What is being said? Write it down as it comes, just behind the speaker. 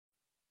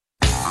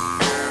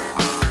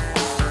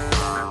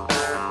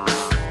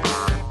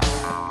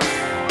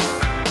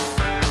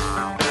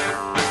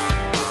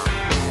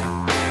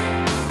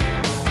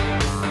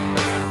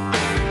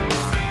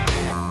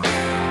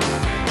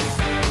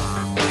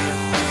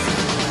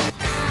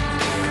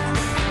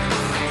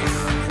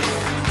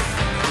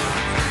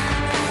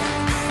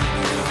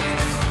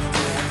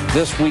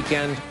this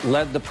weekend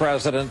led the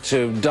president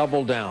to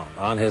double down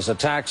on his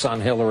attacks on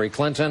Hillary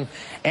Clinton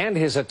and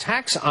his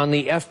attacks on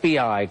the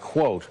FBI.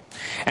 Quote,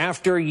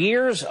 after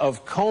years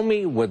of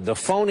Comey with the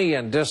phony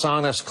and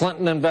dishonest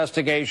Clinton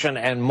investigation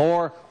and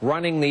more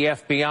running the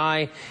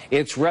FBI,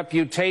 its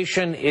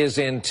reputation is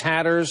in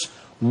tatters,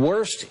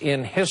 worst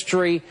in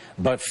history,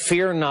 but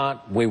fear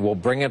not, we will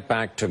bring it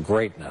back to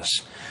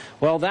greatness.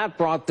 Well, that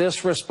brought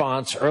this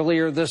response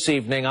earlier this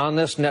evening on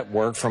this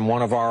network from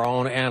one of our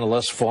own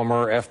analysts,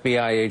 former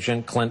FBI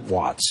agent Clint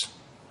Watts.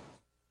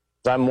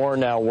 I'm more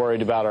now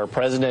worried about our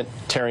president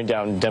tearing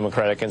down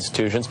democratic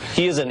institutions.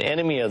 He is an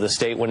enemy of the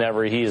state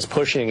whenever he is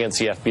pushing against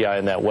the FBI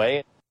in that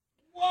way.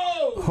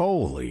 Whoa!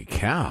 Holy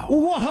cow.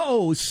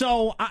 Whoa!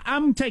 So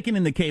I'm taking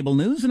in the cable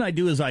news, and I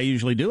do as I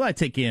usually do. I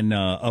take in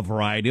a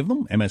variety of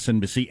them,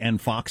 MSNBC and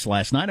Fox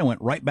last night. I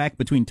went right back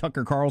between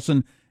Tucker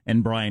Carlson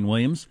and Brian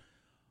Williams.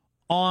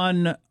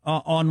 On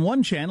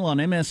one channel, on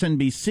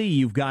MSNBC,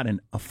 you've got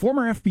a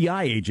former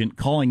FBI agent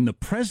calling the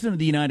President of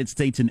the United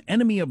States an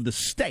enemy of the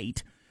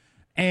state,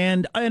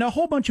 and a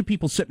whole bunch of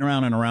people sitting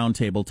around in a round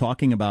table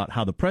talking about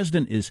how the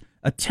president is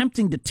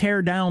attempting to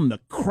tear down the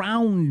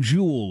crown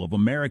jewel of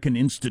American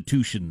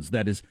institutions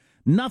that is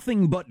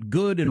nothing but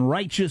good and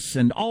righteous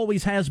and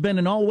always has been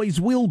and always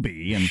will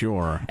be. And,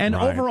 sure. And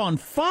right. over on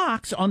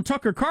Fox, on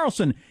Tucker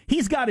Carlson,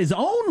 he's got his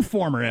own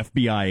former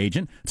FBI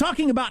agent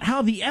talking about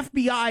how the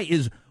FBI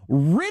is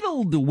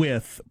riddled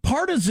with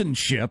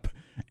partisanship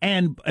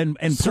and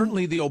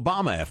certainly the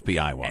Obama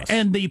FBI was,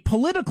 and the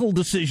political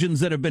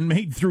decisions that have been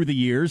made through the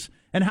years,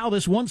 and how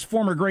this once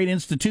former great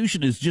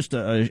institution is just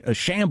a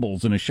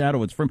shambles and a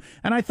shadow it's from.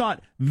 And I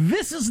thought,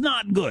 this is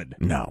not good.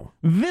 No,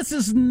 this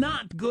is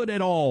not good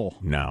at all.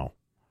 No.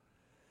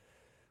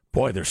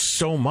 Boy, there's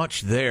so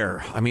much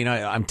there. I mean,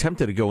 I'm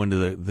tempted to go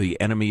into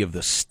the enemy of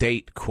the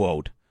state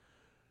quote.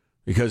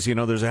 Because, you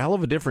know, there's a hell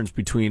of a difference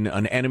between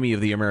an enemy of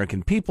the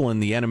American people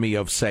and the enemy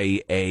of,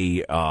 say,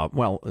 you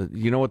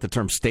know what the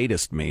term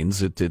statist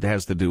means. It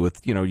has to do with,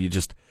 you know,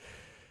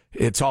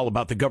 it's all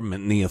about the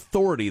government and the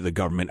authority of the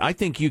government. I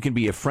think you can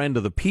be a friend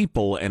of the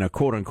people and a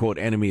quote-unquote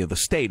enemy of the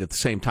state at the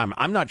same time.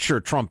 I'm not sure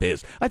Trump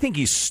is. I think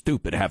he's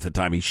stupid half the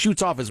time. He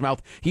shoots off his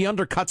mouth. He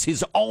undercuts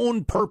his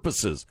own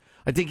purposes.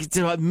 I think he's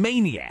a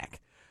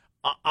maniac.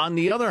 On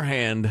the other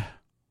hand,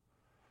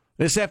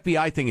 this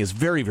FBI thing is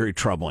very, very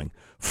troubling.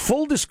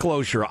 Full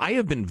disclosure, I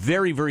have been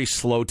very, very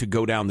slow to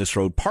go down this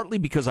road, partly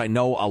because I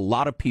know a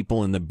lot of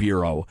people in the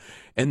Bureau,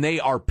 and they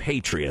are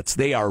patriots.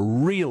 They are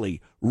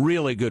really,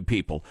 really good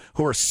people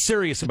who are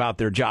serious about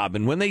their job.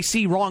 And when they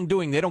see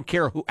wrongdoing, they don't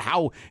care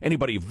how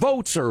anybody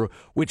votes or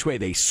which way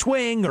they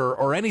swing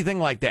or anything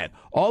like that.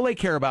 All they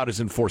care about is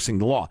enforcing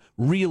the law.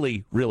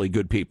 Really, really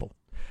good people.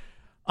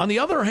 On the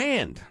other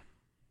hand,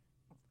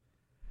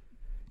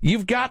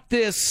 you've got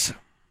this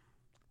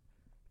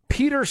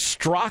Peter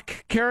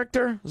Strzok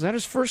character. Is that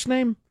his first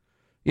name?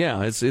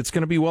 Yeah, it's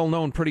going to be well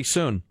known pretty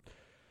soon.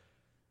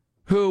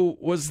 Who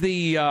was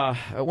the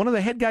one of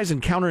the head guys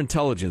in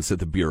counterintelligence at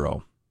the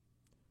Bureau.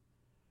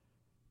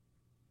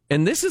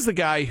 And this is the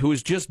guy who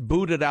was just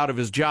booted out of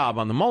his job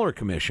on the Mueller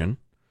Commission.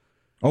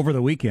 Over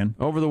the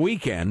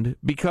weekend,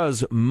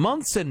 because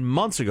months and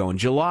months ago, in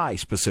July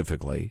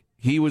specifically,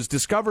 he was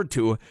discovered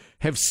to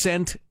have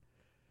sent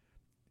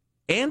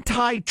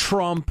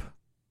anti-Trump,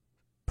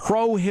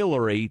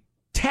 pro-Hillary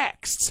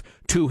texts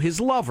to his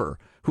lover,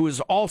 who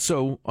is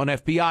also an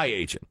FBI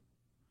agent.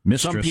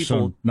 Mistress, some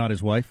people, not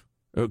his wife?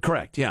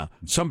 Correct, yeah.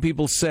 Some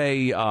people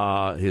say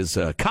his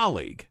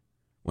colleague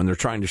when they're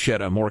trying to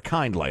shed a more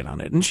kind light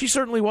on it. And she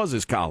certainly was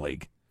his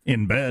colleague.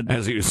 In bed.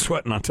 As he was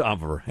sweating on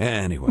top of her.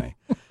 Anyway,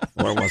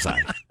 where was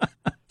I?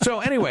 So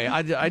anyway,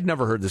 I'd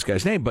never heard this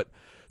guy's name. But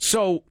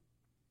so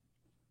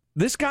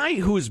this guy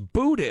who is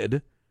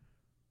booted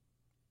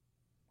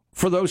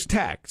for those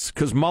texts,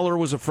 because Mueller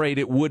was afraid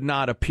it would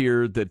not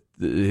appear that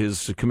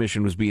his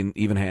commission was being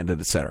even-handed,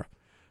 etc.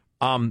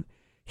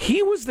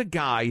 He was the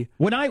guy.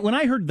 When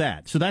I heard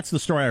that, so that's the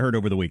story I heard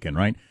over the weekend,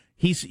 right?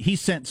 He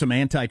sent some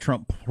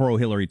anti-Trump,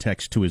 pro-Hillary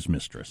texts to his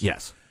mistress.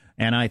 Yes.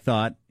 And I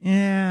thought,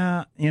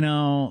 yeah, you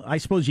know, I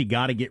suppose you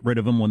got to get rid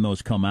of them when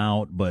those come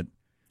out, but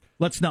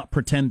let's not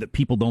pretend that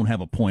people don't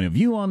have a point of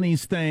view on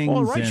these things.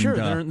 Well, right, sure,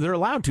 they're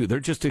allowed to. They're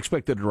just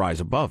expected to rise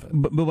above it.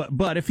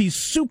 But if he's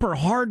super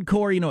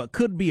hardcore, you know, it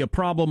could be a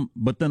problem,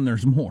 but then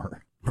there's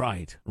more.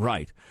 Right.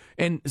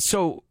 And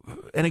so,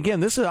 and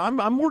again,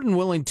 I'm more than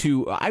willing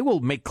to, I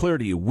will make clear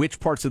to you which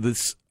parts of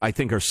this I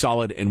think are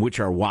solid and which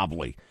are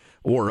wobbly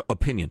or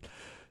opinion.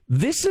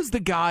 This is the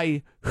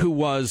guy who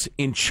was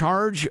in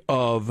charge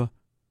of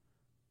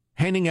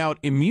handing out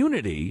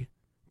immunity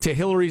to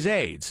Hillary's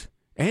aides.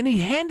 And he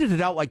handed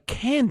it out like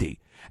candy.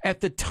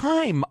 At the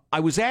time, I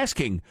was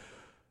asking,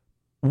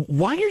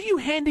 why are you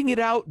handing it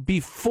out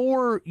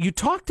before you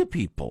talk to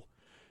people?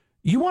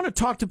 You want to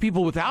talk to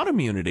people without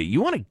immunity.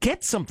 You want to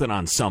get something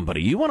on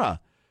somebody. You want to,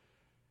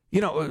 you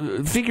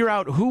know, figure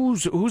out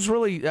who's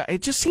really,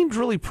 it just seemed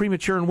really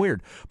premature and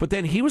weird. But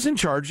then he was in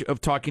charge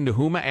of talking to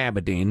Huma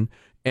Abedin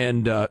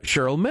and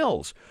Cheryl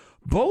Mills,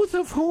 both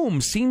of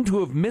whom seem to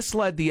have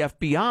misled the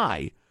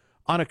FBI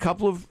on a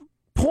couple of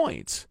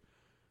points.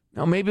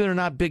 Now, maybe they're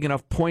not big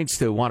enough points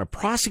to want to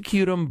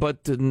prosecute him, but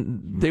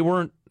they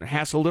weren't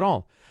hassled at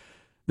all.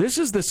 This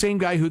is the same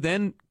guy who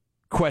then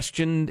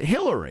questioned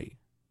Hillary.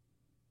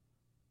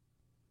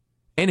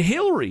 And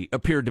Hillary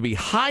appeared to be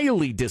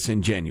highly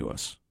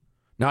disingenuous.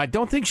 Now, I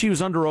don't think she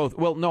was under oath.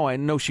 Well, no, I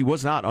know she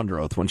was not under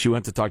oath when she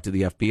went to talk to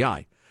the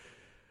FBI.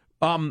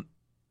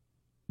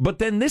 But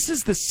then this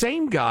is the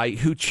same guy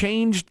who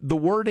changed the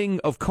wording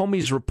of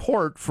Comey's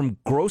report from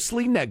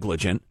grossly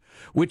negligent,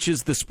 which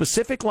is the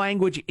specific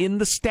language in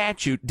the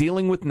statute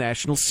dealing with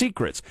national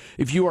secrets.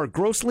 If you are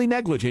grossly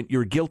negligent,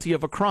 you're guilty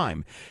of a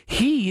crime.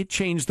 He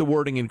changed the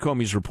wording in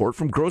Comey's report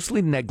from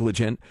grossly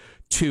negligent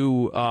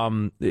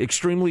to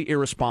extremely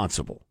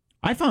irresponsible.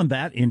 I found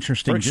that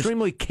interesting. Or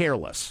extremely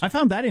careless. I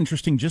found that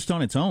interesting just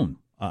on its own.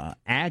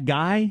 A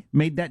guy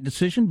made that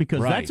decision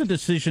because that's a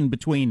decision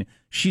between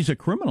she's a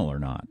criminal or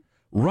not.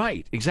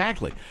 Right,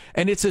 exactly.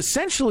 And it's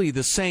essentially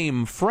the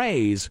same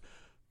phrase,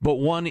 but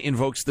one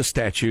invokes the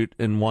statute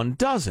and one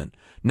doesn't.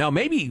 Now,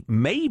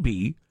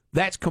 maybe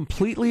that's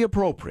completely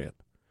appropriate.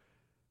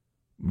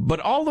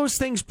 But all those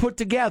things put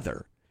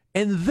together,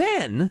 and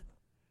then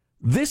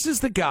this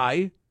is the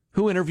guy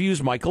who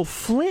interviews Michael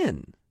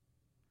Flynn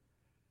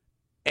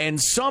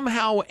and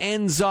somehow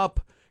ends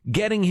up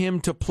getting him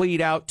to plead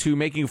out to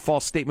making a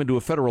false statement to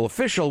a federal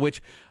official,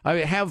 which I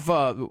have,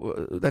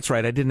 that's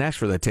right, I didn't ask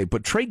for that tape,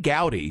 but Trey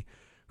Gowdy,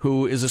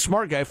 who is a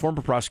smart guy,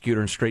 former prosecutor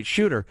and straight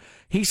shooter,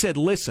 he said,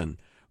 listen,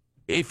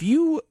 if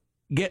you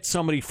get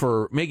somebody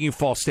for making a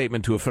false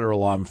statement to a federal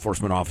law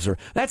enforcement officer,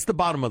 that's the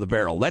bottom of the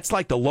barrel. That's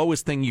like the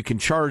lowest thing you can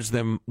charge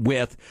them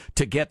with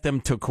to get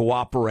them to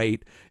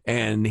cooperate.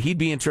 And he'd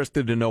be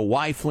interested to know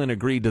why Flynn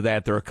agreed to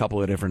that. There are a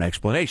couple of different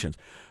explanations.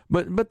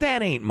 But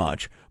that ain't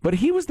much. But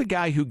he was the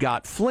guy who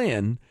got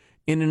Flynn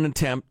in an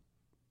attempt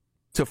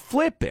to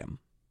flip him.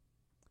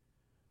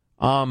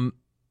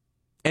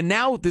 And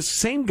now this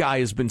same guy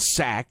has been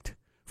sacked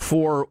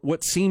for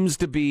what seems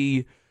to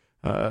be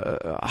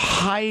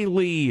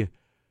highly,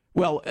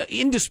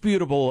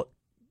 indisputable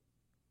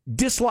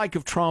dislike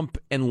of Trump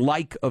and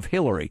like of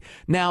Hillary.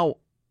 Now,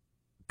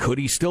 could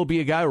he still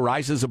be a guy who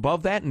rises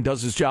above that and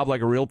does his job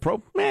like a real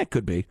pro?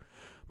 Could be.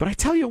 But I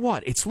tell you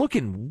what, it's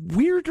looking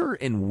weirder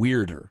and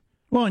weirder.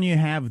 Well, and you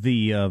have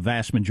the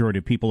vast majority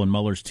of people in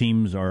Mueller's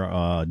teams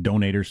are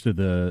donators to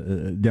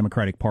the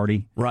Democratic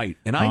Party. Right.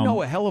 And I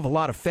know a hell of a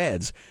lot of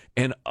feds,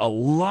 and a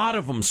lot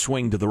of them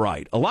swing to the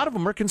right. A lot of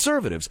them are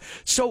conservatives.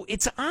 So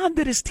it's odd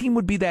that his team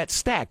would be that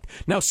stacked.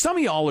 Now, some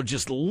of y'all are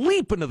just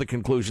leaping to the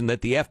conclusion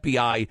that the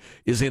FBI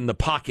is in the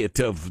pocket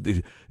of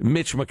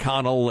Mitch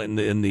McConnell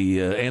and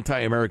the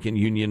anti-American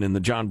union and the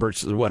John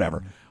Birch,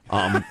 whatever.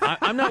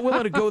 I'm not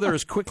willing to go there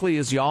as quickly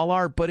as y'all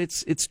are, but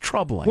it's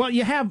troubling. Well,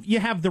 you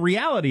have the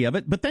reality of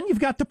it, but then you've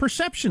got the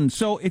perception.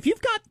 So if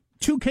you've got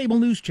two cable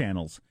news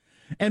channels,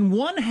 and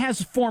one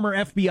has former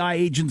FBI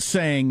agents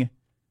saying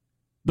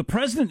the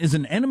president is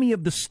an enemy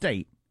of the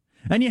state,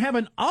 and you have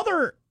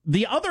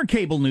the other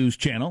cable news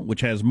channel,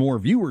 which has more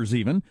viewers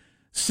even,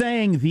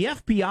 saying the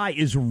FBI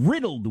is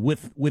riddled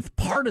with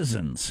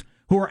partisans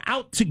who are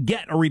out to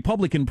get a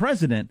Republican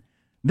president,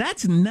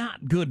 that's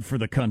not good for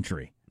the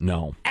country.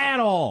 No.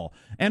 At all.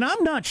 And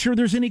I'm not sure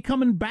there's any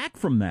coming back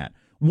from that.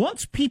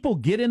 Once people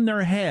get in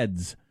their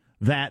heads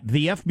that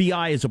the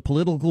FBI is a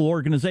political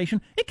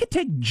organization, it could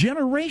take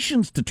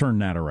generations to turn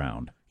that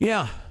around.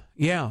 Yeah.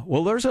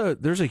 Well, there's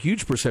a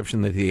huge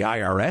perception that the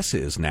IRS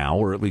is now,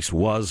 or at least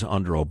was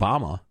under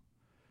Obama.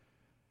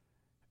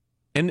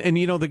 And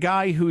you know, the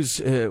guy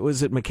who's,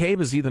 was it McCabe?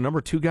 Is he the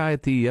number 2 guy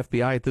at the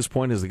FBI at this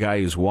point? Is the guy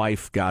whose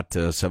wife got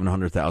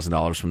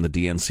 $700,000 from the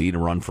DNC to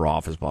run for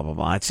office, blah, blah,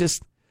 blah.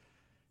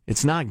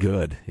 It's not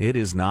good. It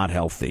is not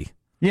healthy.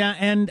 Yeah,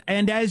 and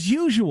as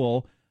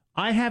usual,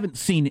 I haven't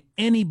seen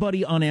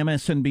anybody on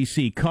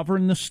MSNBC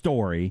covering the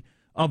story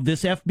of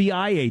this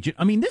FBI agent.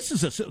 I mean, this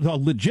is a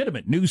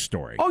legitimate news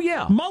story. Oh,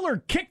 yeah.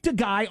 Mueller kicked a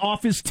guy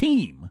off his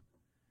team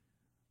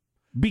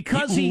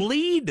because the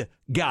lead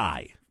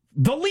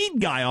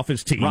guy off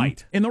his team,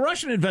 right, in the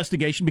Russian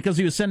investigation because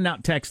he was sending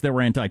out texts that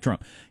were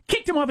anti-Trump.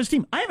 Kicked him off his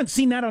team. I haven't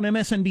seen that on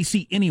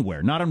MSNBC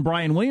anywhere. Not on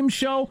Brian Williams'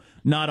 show,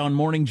 not on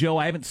Morning Joe.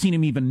 I haven't seen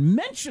him even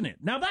mention it.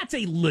 Now, that's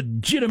a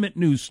legitimate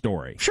news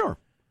story. Sure.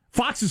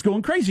 Fox is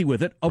going crazy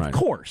with it, of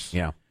course.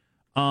 Yeah.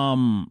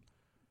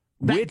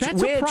 Which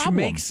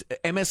makes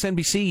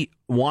MSNBC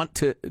want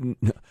to...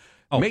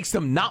 makes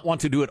them not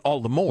want to do it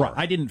all the more. Right.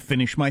 I didn't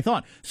finish my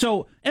thought.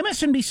 So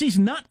MSNBC's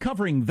not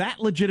covering that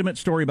legitimate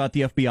story about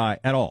the FBI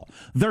at all.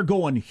 They're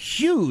going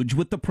huge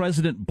with the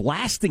president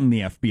blasting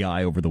the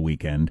FBI over the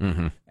weekend,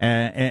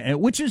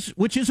 which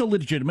is a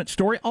legitimate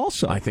story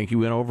also. I think he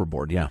went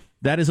overboard, yeah.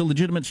 That is a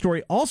legitimate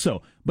story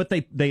also. But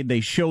they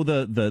show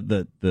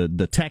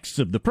the texts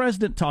of the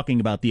president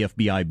talking about the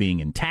FBI being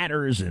in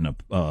tatters and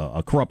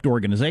a corrupt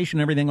organization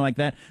and everything like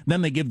that.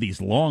 Then they give these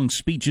long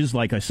speeches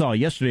like I saw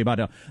yesterday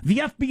about the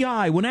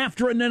FBI, when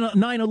after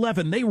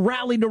 9/11, they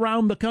rallied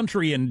around the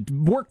country and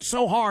worked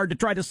so hard to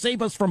try to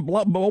save us from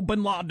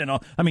bin Laden. And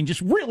I mean,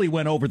 just really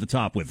went over the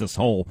top with this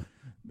whole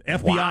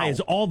FBI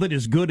is all that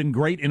is good and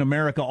great in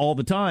America all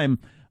the time.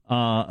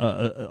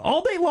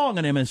 all day long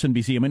on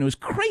MSNBC. I mean, it was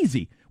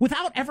crazy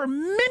without ever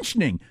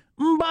mentioning,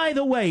 by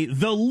the way,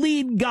 the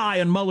lead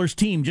guy on Mueller's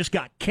team just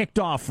got kicked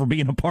off for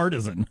being a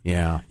partisan.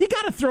 Yeah. You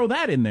got to throw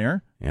that in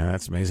there. Yeah,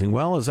 that's amazing.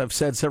 Well, as I've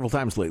said several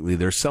times lately,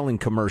 they're selling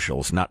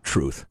commercials, not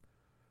truth.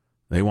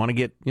 They want to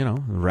get,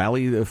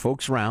 rally the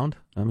folks around.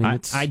 I mean,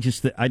 I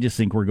just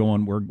think we're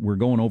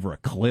going over a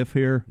cliff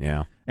here.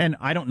 Yeah. And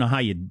I don't know how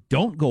you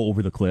don't go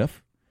over the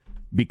cliff,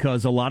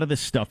 because a lot of this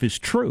stuff is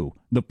true.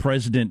 The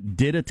president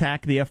did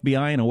attack the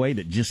FBI in a way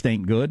that just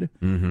ain't good.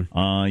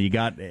 Mm-hmm. You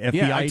got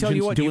FBI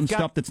agents doing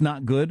stuff that's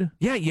not good.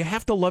 Yeah, you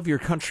have to love your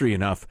country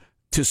enough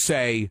to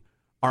say,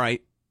 all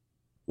right,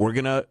 we're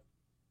going to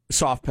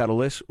soft pedal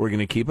this. We're going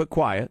to keep it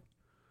quiet.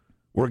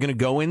 We're going to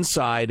go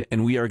inside,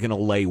 and we are going to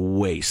lay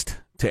waste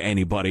to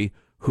anybody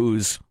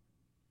who's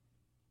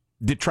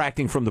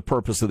detracting from the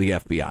purpose of the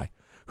FBI,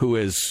 who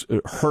is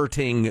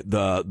hurting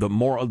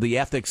the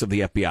ethics of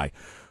the FBI.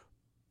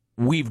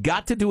 We've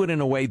got to do it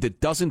in a way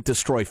that doesn't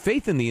destroy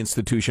faith in the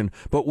institution,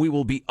 but we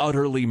will be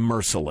utterly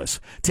merciless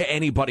to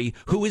anybody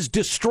who is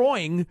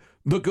destroying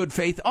the good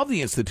faith of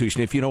the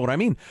institution, if you know what I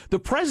mean. The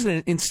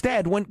president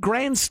instead went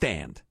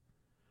grandstand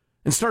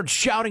and started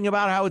shouting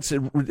about how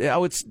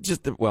it's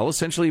just,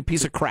 essentially a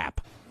piece of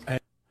crap.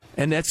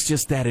 And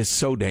that is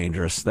so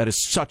dangerous. That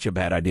is such a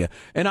bad idea.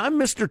 And I'm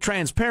Mr.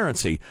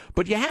 Transparency,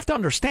 but you have to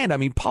understand, I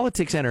mean,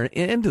 politics enter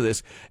into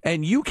this,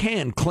 and you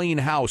can clean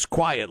house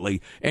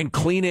quietly and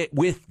clean it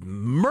with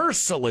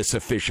merciless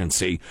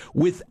efficiency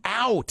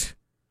without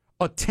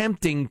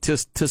attempting to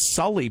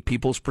sully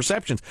people's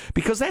perceptions,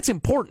 because that's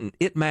important.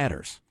 It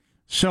matters.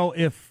 So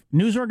if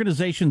news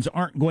organizations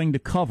aren't going to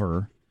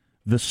cover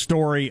the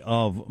story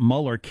of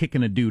Mueller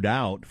kicking a dude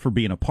out for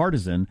being a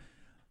partisan,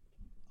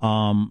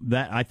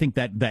 I think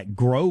that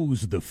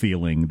grows the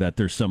feeling that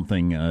there's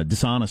something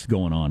dishonest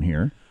going on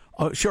here.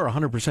 Sure,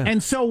 100%.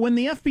 And so when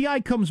the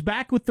FBI comes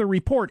back with the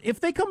report, if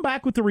they come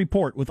back with the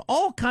report with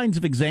all kinds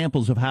of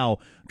examples of how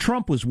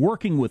Trump was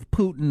working with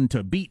Putin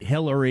to beat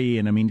Hillary,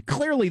 and I mean,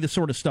 clearly the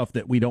sort of stuff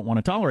that we don't want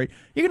to tolerate,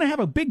 you're going to have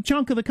a big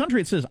chunk of the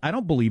country that says, I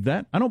don't believe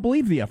that. I don't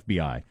believe the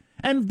FBI.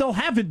 And they'll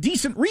have a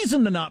decent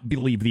reason to not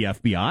believe the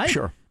FBI.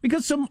 Sure.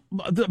 Because some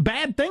the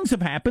bad things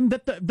have happened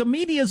that the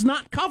media is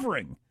not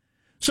covering.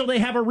 So they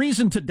have a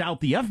reason to doubt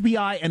the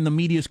FBI and the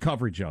media's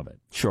coverage of it.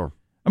 Sure.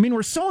 I mean,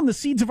 we're sowing the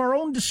seeds of our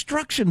own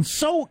destruction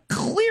so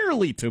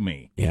clearly to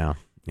me. Yeah.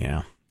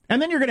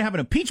 And then you're going to have an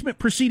impeachment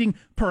proceeding,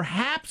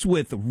 perhaps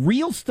with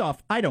real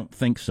stuff. I don't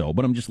think so,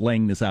 but I'm just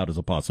laying this out as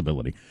a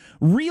possibility.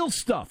 Real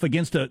stuff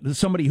against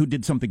somebody who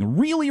did something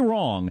really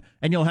wrong,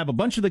 and you'll have a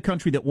bunch of the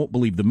country that won't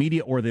believe the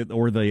media or the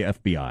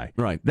FBI.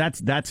 Right.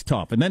 That's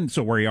tough. And then,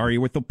 so where are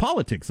you with the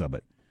politics of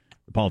it?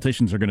 The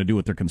politicians are going to do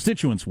what their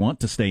constituents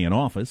want to stay in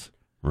office.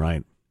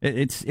 Right.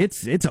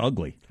 It's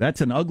ugly. That's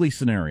an ugly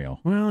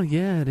scenario. Well,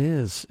 yeah, it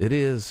is. It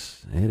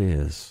is.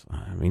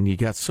 I mean, you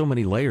got so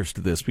many layers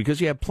to this because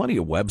you have plenty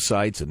of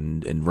websites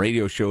and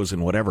radio shows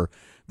and whatever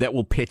that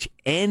will pitch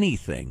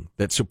anything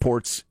that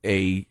supports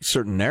a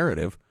certain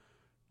narrative.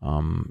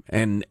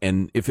 And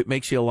if it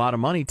makes you a lot of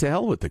money, to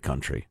hell with the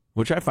country,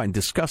 which I find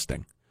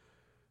disgusting.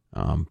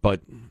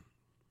 But,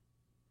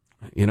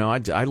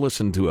 I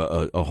listened to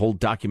a whole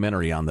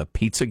documentary on the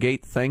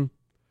Pizzagate thing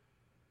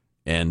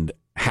and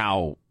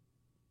how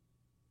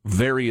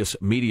various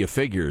media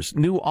figures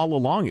knew all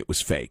along it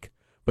was fake,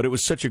 but it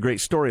was such a great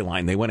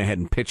storyline, they went ahead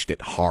and pitched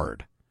it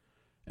hard.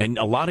 And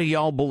a lot of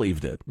y'all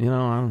believed it.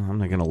 I'm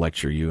not going to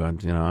lecture you.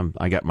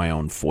 I got my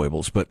own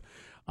foibles, but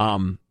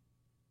the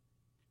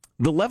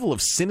level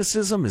of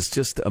cynicism is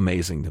just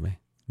amazing to me.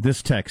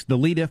 This text, the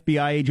lead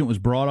FBI agent was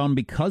brought on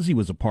because he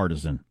was a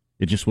partisan.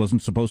 It just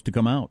wasn't supposed to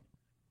come out.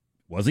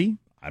 Was he?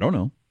 I don't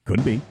know.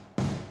 Could be.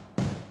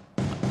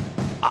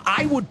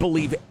 I would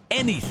believe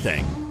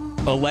anything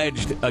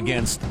alleged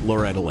against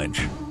Loretta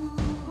Lynch,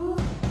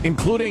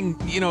 including,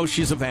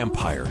 she's a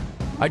vampire.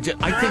 I think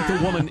the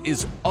woman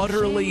is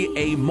utterly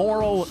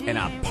amoral and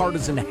a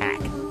partisan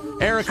hack.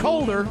 Eric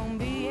Holder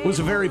was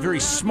a very, very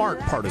smart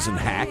partisan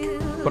hack,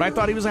 but I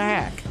thought he was a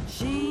hack.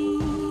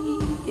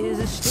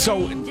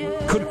 So,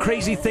 could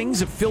crazy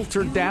things have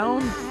filtered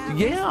down?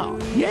 Yeah.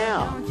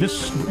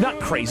 This not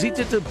crazy,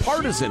 just a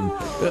partisan,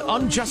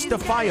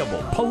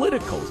 unjustifiable,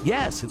 political.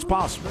 Yes, it's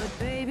possible.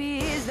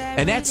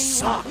 And that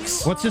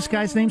sucks. What's this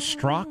guy's name?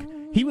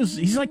 Strzok?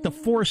 He's like the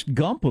Forrest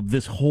Gump of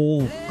this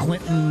whole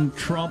Clinton,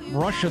 Trump,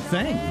 Russia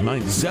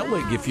thing.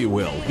 Zelig, if you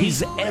will.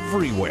 He's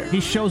everywhere. He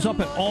shows up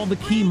at all the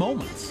key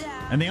moments,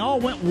 and they all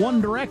went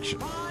one direction.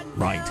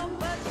 Right.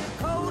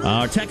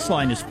 Our text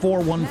line is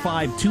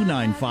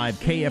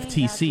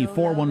 415-295-KFTC,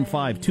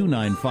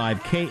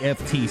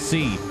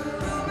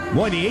 415-295-KFTC.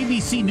 Boy, the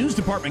ABC News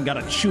Department got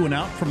a chewing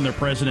out from their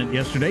president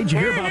yesterday. Did you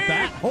hear about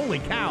that? Holy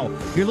cow.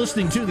 You're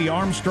listening to the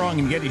Armstrong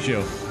and Getty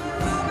Show.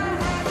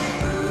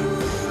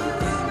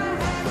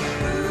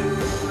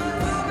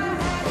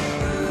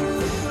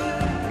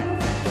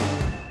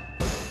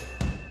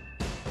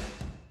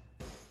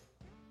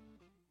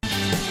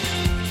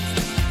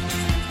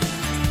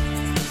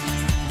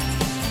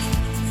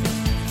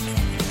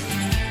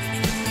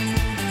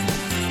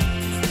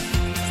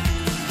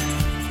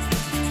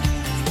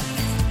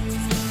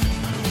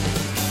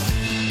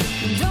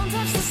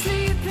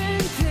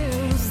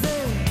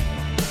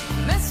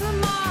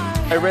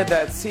 I read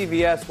that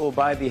CVS will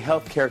buy the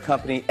healthcare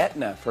company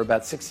Aetna for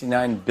about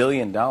 $69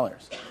 billion.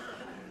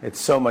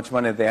 It's so much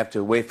money that they have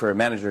to wait for a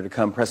manager to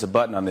come press a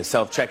button on the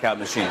self-checkout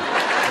machine. You know what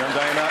I'm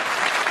talking about?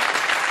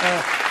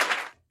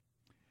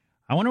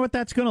 I wonder what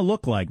that's going to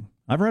look like.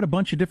 I've read a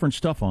bunch of different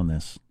stuff on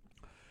this.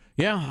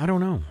 Yeah, I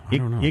don't know.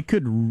 It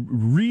could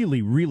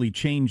really, really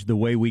change the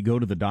way we go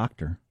to the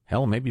doctor.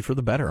 Hell, maybe for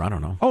the better. I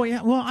don't know. Oh,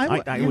 yeah. Well,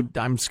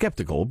 I'm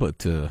skeptical,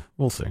 but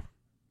we'll see.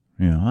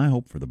 Yeah, I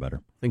hope for the better.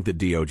 I think the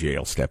DOJ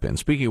will step in.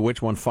 Speaking of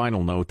which, one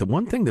final note. The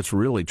one thing that's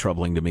really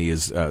troubling to me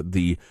is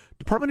the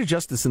Department of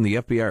Justice and the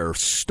FBI are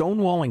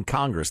stonewalling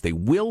Congress. They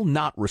will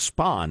not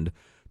respond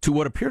to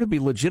what appear to be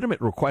legitimate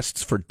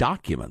requests for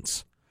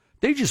documents.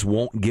 They just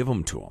won't give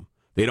them to them.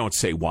 They don't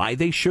say why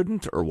they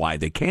shouldn't or why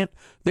they can't.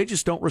 They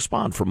just don't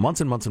respond for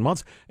months and months and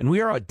months. And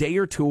we are a day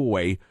or two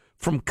away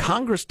from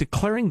Congress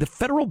declaring the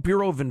Federal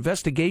Bureau of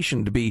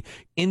Investigation to be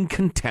in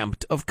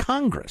contempt of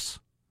Congress,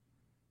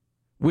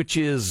 which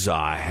is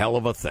a hell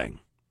of a thing.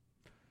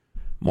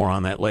 More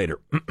on that later.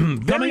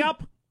 Coming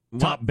up,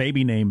 top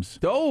baby names.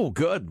 Oh,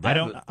 good.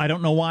 I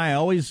don't know why I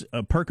always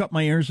perk up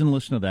my ears and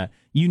listen to that.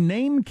 You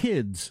name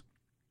kids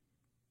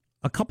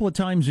a couple of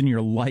times in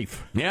your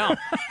life. Yeah.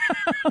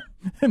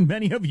 And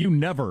many of you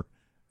never.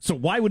 So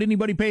why would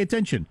anybody pay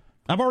attention?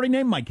 I've already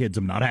named my kids.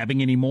 I'm not having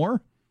any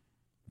more.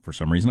 For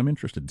some reason, I'm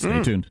interested.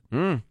 Stay tuned.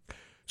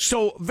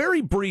 So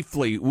very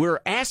briefly, we're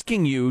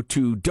asking you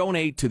to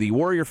donate to the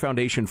Warrior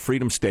Foundation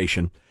Freedom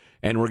Station,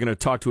 and we're going to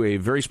talk to a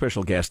very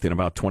special guest in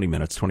about 20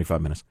 minutes,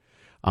 25 minutes.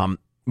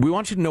 We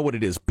want you to know what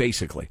it is,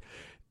 basically.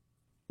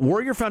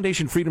 Warrior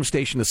Foundation Freedom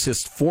Station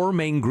assists four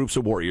main groups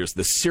of warriors: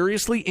 the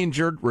seriously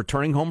injured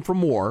returning home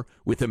from war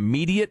with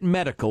immediate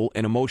medical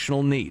and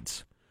emotional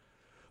needs,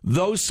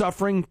 those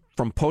suffering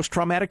from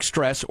post-traumatic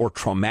stress or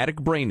traumatic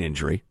brain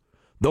injury,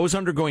 those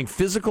undergoing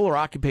physical or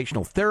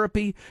occupational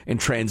therapy, and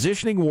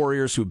transitioning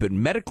warriors who've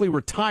been medically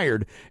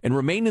retired and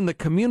remain in the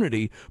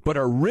community but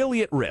are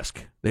really at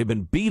risk. They've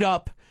been beat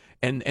up,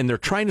 and they're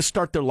trying to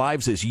start their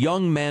lives as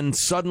young men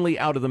suddenly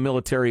out of the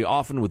military,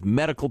 often with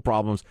medical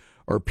problems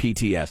or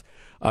PTS.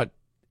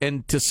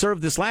 And to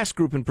serve this last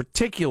group in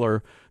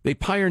particular, they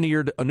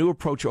pioneered a new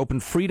approach, Open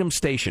Freedom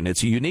Station.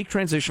 It's a unique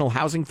transitional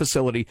housing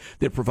facility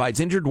that provides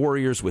injured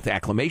warriors with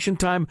acclimation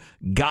time,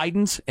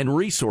 guidance, and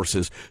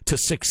resources to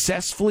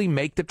successfully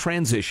make the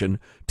transition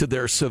to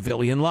their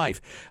civilian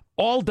life.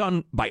 All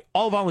done by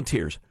all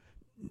volunteers.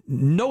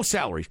 No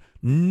salaries,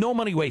 no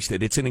money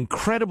wasted. It's an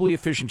incredibly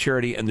efficient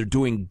charity, and they're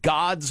doing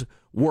God's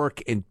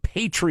work and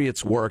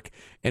Patriots' work,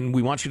 and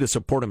we want you to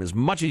support them as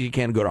much as you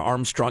can. Go to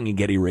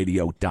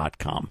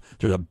ArmstrongandGettyRadio.com.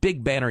 There's a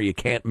big banner. You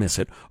can't miss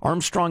it.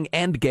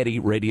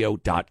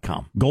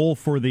 ArmstrongandGettyRadio.com. Goal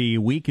for the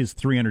week is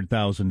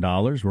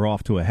 $300,000. We're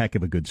off to a heck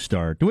of a good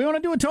start. Do we want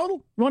to do a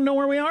total? You want to know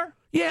where we are?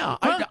 Yeah,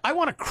 I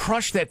want to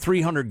crush that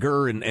 300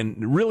 GER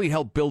and really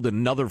help build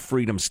another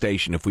Freedom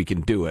Station if we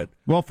can do it.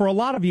 Well, for a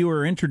lot of you,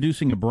 we're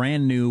introducing a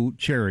brand new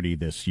charity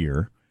this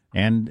year.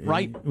 And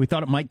we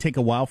thought it might take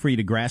a while for you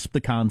to grasp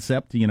the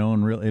concept,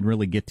 and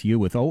really get to you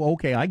with,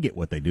 okay, I get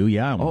what they do.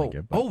 Yeah, I want to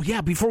give. Oh, yeah,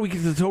 before we get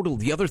to the total,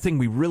 the other thing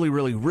we really,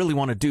 really, really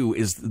want to do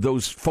is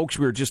those folks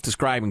we were just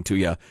describing to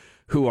you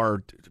who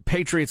are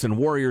patriots and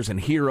warriors and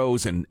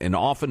heroes and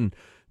often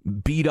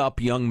beat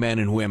up young men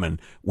and women.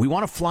 We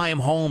want to fly them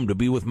home to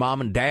be with mom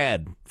and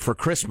dad for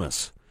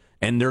Christmas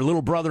and their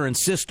little brother and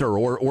sister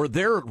or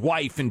their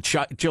wife and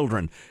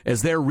children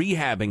as they're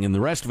rehabbing and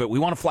the rest of it. We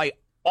want to fly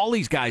all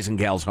these guys and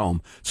gals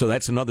home. So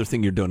that's another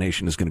thing your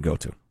donation is going to go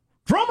to.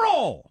 Drum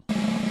roll!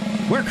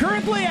 We're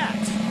currently at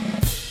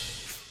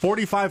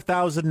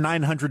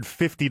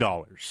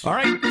 $45,950. All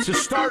right, it's a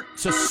start.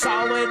 It's a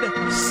solid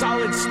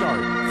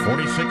start.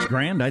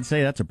 $46,000. I'd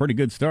say that's a pretty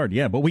good start.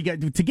 Yeah, but we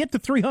got to get to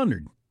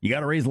 300. You got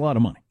to raise a lot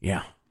of money.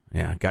 Yeah,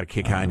 got to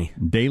kick Heine.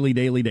 Daily.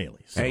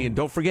 So. Hey, and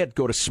don't forget,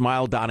 go to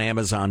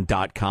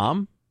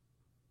smile.amazon.com.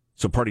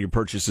 So part of your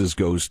purchases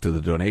goes to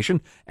the donation.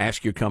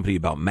 Ask your company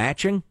about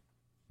matching.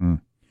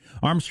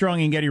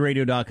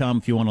 ArmstrongandGettyRadio.com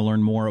if you want to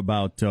learn more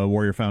about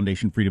Warrior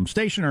Foundation Freedom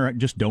Station, or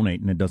just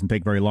donate, and it doesn't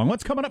take very long.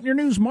 What's coming up in your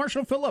news,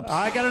 Marshall Phillips?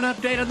 I got an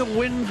update on the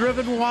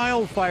wind-driven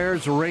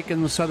wildfires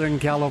raking Southern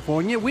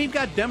California. We've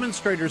got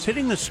demonstrators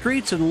hitting the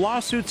streets and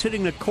lawsuits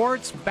hitting the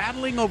courts,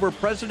 battling over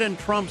President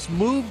Trump's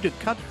move to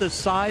cut the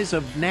size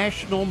of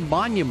national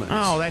monuments.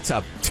 Oh, that's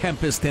a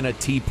tempest in a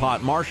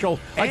teapot, Marshall.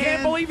 I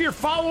can't believe you're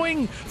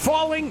falling.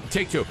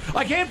 Take two.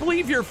 I can't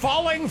believe you're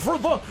falling for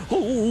the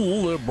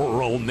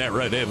liberal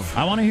narrative.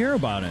 I want to hear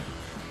about it.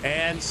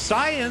 And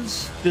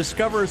science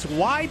discovers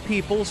why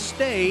people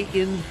stay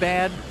in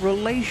bad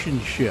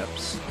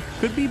relationships.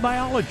 Could be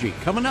biology.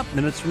 Coming up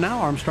minutes from now,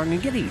 Armstrong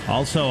and Getty.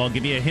 Also, I'll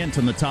give you a hint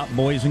on the top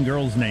boys and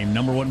girls name.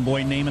 Number one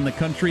boy name in the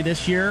country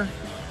this year,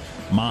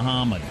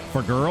 Muhammad.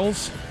 For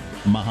girls,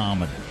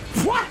 Muhammad.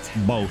 What?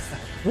 Both.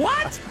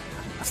 What?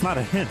 It's not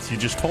a hint. You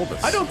just told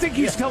us. I don't think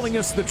he's telling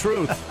us the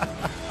truth.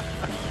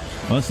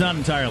 Well, it's not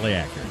entirely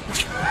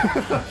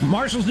accurate.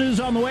 Marshall's news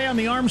on the way on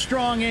the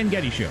Armstrong and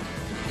Getty Show.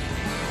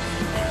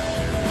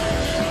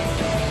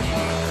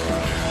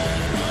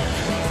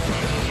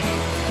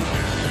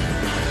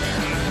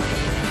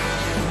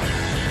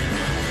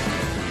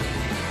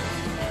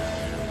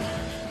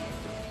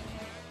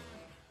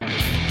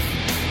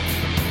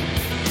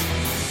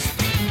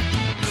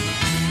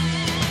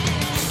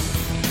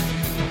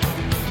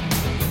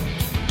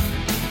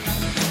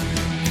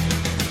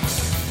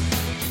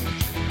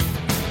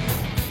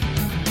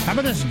 How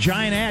about this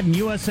giant ad in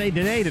USA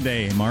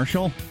today,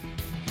 Marshall?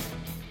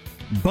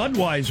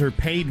 Budweiser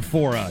paid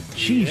for a,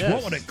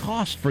 what would it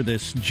cost for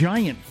this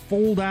giant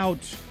fold-out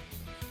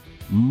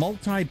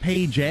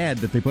multi-page ad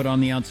that they put on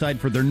the outside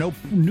for their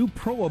new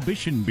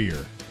Prohibition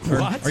beer?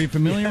 What? Are you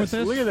familiar with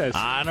this? Look at this.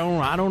 I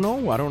don't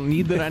know. I don't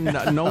need that.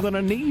 I know that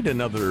I need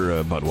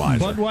another Budweiser.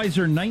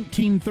 Budweiser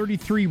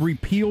 1933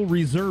 Repeal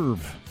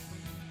Reserve.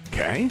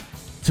 Okay.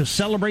 To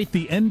celebrate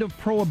the end of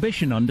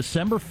Prohibition on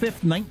December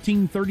 5th,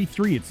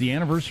 1933. It's the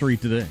anniversary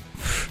today.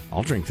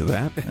 I'll drink to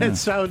that. And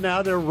so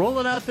now they're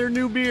rolling out their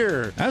new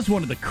beer. That was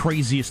one of the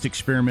craziest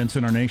experiments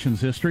in our nation's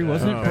history,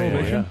 wasn't it,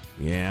 Prohibition?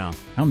 Yeah.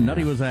 How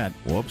nutty was that?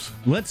 Whoops.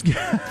 Let's get...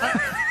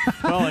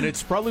 Well, and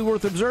it's probably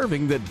worth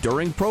observing that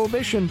during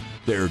Prohibition,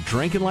 they're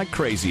drinking like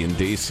crazy in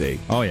D.C.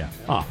 Oh, yeah.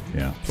 Oh,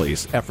 Yeah.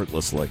 please,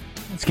 effortlessly.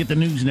 Let's get the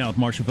news now with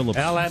Marshall Phillips.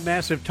 Well, that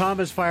massive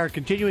Thomas fire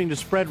continuing to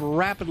spread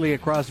rapidly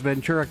across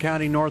Ventura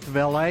County, north of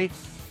L.A.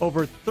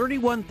 Over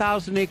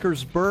 31,000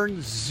 acres burned,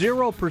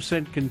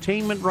 0%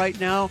 containment right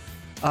now.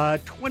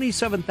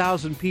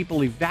 27,000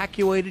 people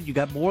evacuated. You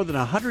got more than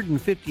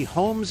 150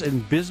 homes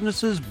and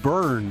businesses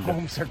burned.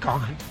 Homes are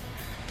gone.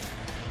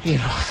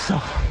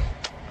 So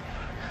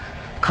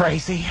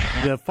crazy.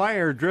 The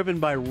fire driven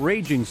by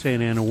raging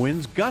Santa Ana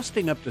winds,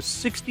 gusting up to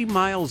 60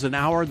 miles an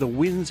hour. The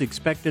winds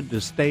expected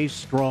to stay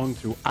strong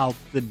throughout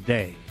the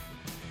day.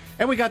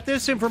 And we got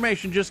this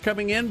information just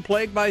coming in,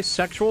 plagued by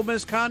sexual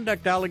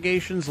misconduct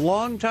allegations.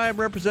 Longtime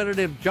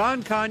Representative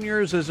John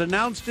Conyers has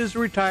announced his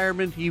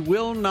retirement. He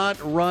will not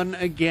run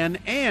again,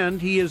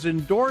 and he has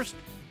endorsed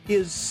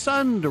his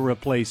son to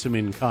replace him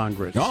in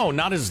Congress. Oh,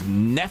 not his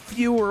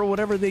nephew or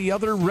whatever the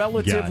other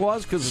relative Yeah.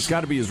 was? Because it's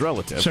got to be his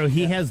relative. So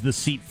he has the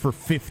seat for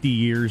 50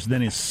 years,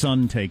 then his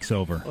son takes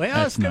over. Well,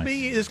 That's nice.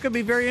 this could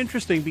be very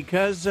interesting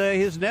because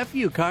his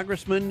nephew,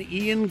 Congressman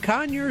Ian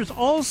Conyers,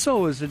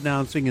 also is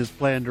announcing his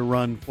plan to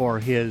run for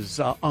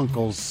his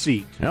uncle's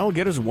seat. Well,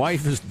 get his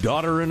wife, his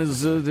daughter, and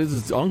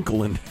his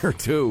uncle in there,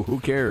 too. Who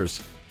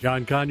cares?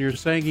 John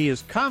Conyers saying he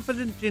is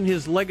confident in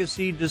his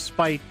legacy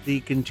despite the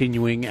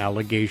continuing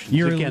allegations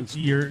against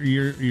him.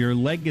 Your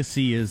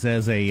legacy is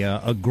as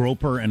a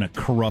groper and a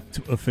corrupt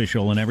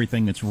official and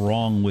everything that's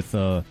wrong with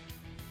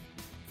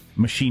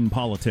machine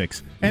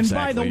politics. And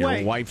Exactly. by the way,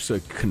 your wife's a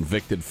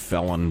convicted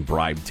felon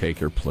bribe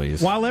taker,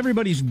 please. while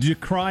everybody's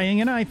decrying,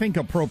 and I think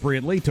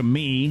appropriately to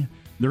me,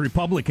 the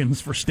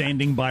Republicans for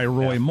standing by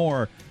Roy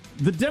Moore,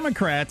 the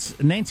Democrats,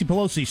 Nancy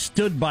Pelosi,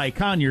 stood by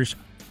Conyers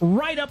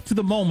right up to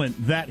the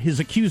moment that his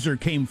accuser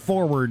came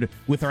forward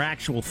with her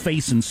actual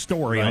face and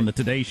story on the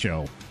Today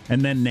Show.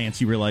 And then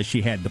Nancy realized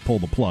she had to pull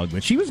the plug,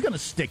 but she was going to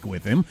stick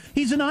with him.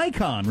 He's an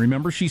icon,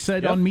 remember she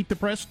said on Meet the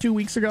Press 2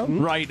 weeks ago?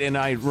 Right, and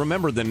I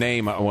remember the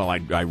name. Well,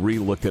 I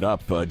re-looked it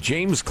up.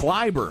 James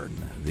Clyburn,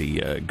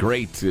 the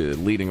great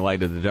leading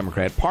light of the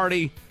Democrat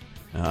Party,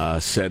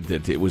 said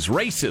that it was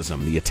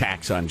racism, the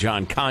attacks on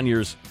John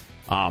Conyers,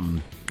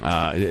 until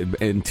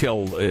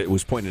it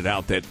was pointed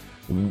out that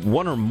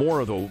one or more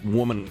of the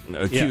woman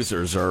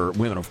accusers are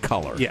women of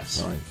color.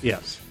 Yes, Right.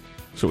 yes.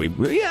 So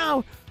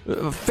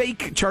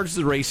fake charges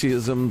of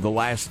racism, the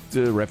last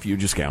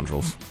refuge of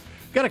scoundrels.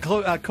 Got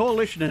a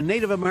coalition of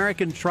Native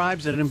American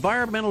tribes and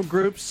environmental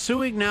groups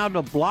suing now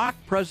to block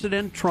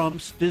President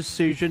Trump's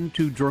decision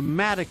to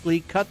dramatically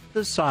cut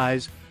the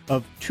size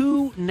of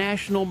 2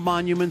 national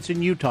monuments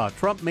in Utah.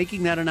 Trump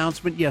making that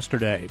announcement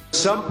yesterday.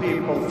 Some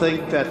people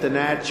think that the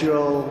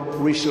natural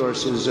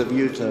resources of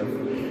Utah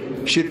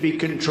should be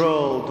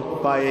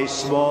controlled by a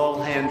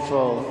small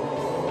handful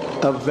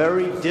of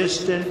very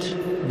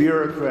distant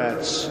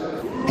bureaucrats.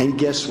 And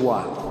guess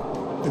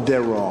what?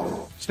 They're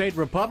wrong. State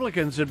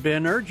Republicans have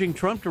been urging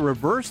Trump to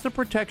reverse the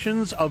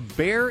protections of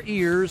Bear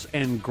Ears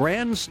and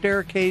Grand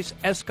Staircase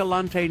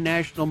Escalante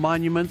national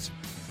monuments,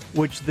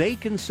 which they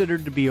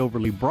considered to be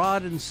overly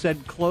broad and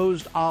said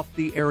closed off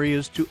the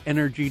areas to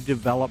energy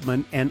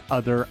development and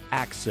other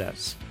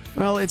access.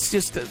 Well, it's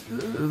just the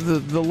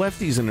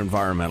lefties and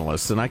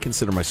environmentalists, and I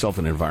consider myself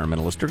an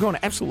environmentalist, are going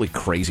absolutely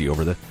crazy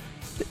over the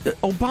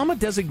Obama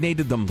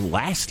designated them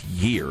last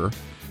year,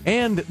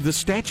 and the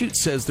statute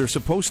says they're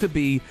supposed to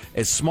be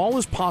as small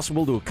as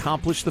possible to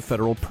accomplish the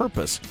federal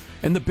purpose.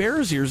 And the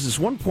Bears Ears is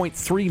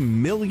 1.3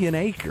 million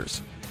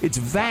acres. It's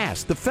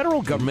vast. The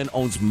federal government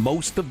owns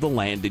most of the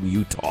land in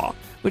Utah,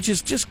 which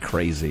is just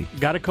crazy.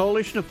 Got a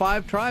coalition of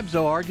 5 tribes,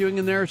 though, arguing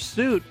in their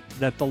suit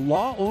that the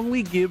law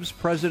only gives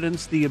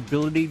presidents the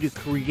ability to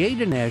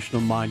create a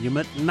national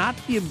monument, not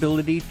the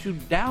ability to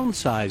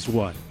downsize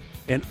one.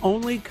 And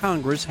only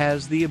Congress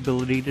has the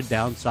ability to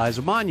downsize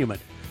a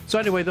monument. So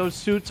anyway, those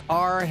suits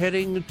are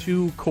heading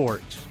to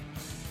court.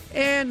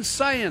 And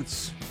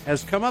science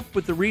has come up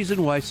with the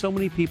reason why so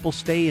many people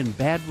stay in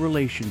bad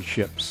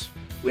relationships.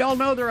 We all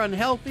know they're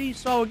unhealthy,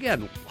 so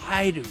again,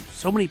 why do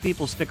so many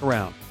people stick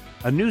around?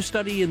 A new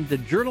study in the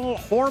journal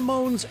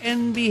Hormones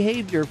and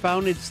Behavior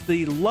found it's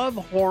the love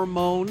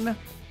hormone,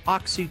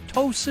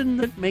 oxytocin,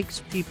 that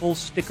makes people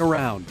stick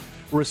around.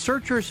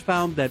 Researchers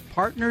found that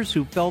partners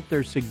who felt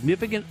their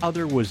significant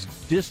other was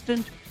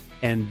distant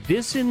and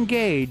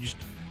disengaged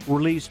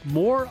released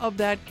more of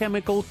that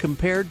chemical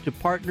compared to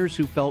partners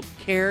who felt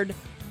cared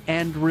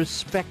and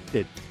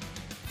respected.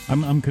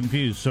 I'm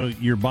confused. So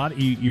your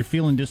body, you're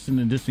feeling distant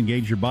and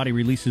disengaged. Your body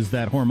releases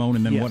that hormone,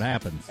 and then what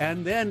happens?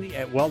 And then,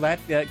 well, that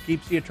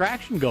keeps the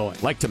attraction going.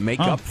 Like to make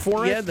up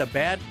for it?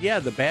 Yeah,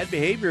 the bad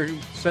behavior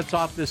sets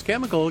off this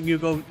chemical, and you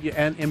go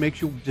and it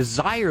makes you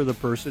desire the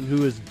person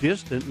who is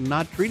distant and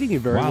not treating you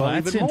very well. Wow,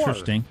 that's even more.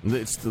 interesting.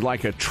 It's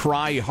like a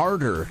try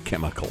harder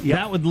chemical. Yeah.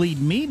 That would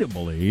lead me to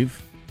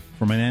believe,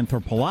 from an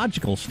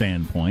anthropological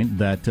standpoint,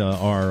 that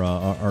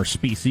our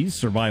species,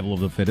 survival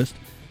of the fittest,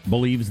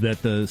 believes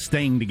that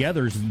staying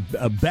together is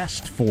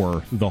best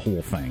for the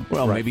whole thing.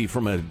 Well, maybe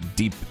from a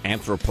deep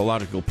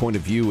anthropological point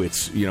of view,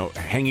 it's,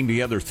 hanging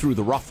together through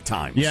the rough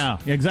times. Yeah,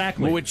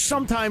 exactly. Which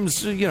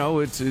sometimes,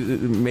 it's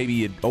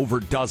maybe it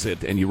overdoes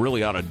it, and you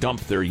really ought to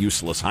dump their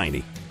useless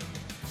hiney.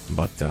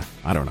 But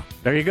I don't know.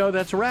 There you go.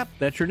 That's a wrap.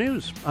 That's your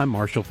news. I'm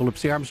Marshall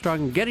Phillips, the Armstrong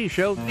and Getty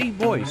Show, the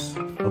voice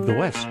of the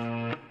West.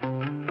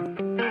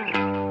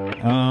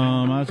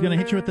 I was going to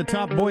hit you with the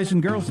top boys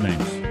and girls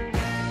names.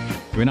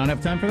 Do we not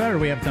have time for that, or do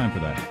we have time for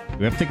that? Do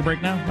we have to take a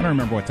break now? I don't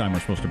remember what time we're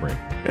supposed to break.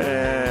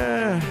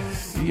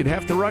 You'd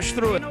have to rush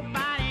through it,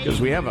 because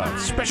we have a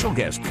special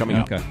guest coming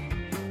up. Okay.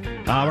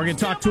 We're going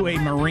to talk to a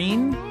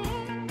Marine,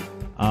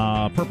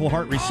 Purple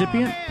Heart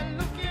recipient,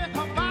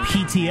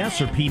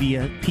 PTS or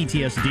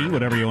PTSD,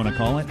 whatever you want to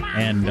call it,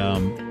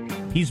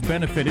 and he's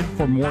benefited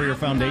from Warrior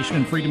Foundation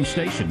and Freedom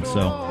Station.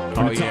 So I'm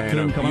going to talk to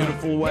him. In a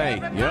beautiful way.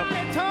 Yep.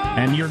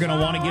 And you're going to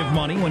want to give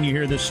money when you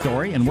hear this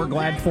story, and we're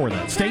glad for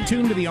that. Stay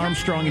tuned to the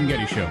Armstrong and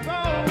Getty Show.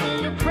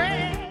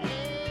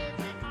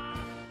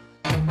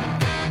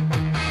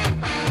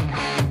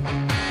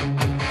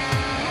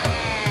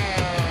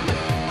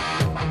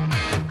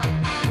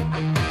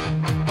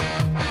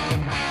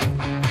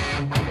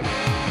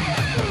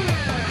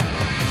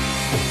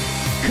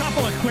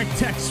 Couple of quick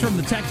texts from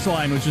the text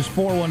line, which is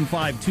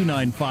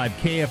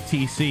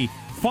 415-295-KFTC.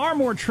 Far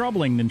more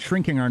troubling than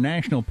shrinking our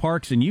national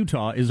parks in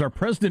Utah is our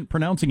president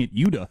pronouncing it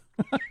Utah.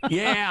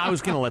 Yeah, I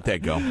was going to let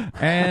that go.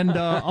 And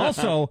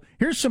also,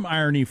 here's some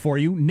irony for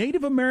you.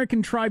 Native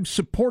American tribes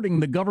supporting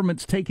the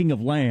government's taking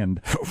of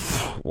land.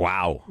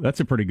 Wow.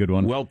 That's a pretty good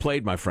one. Well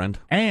played, my friend.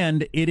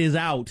 And it is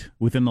out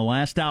within the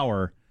last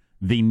hour,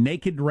 the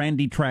naked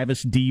Randy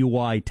Travis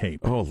DUI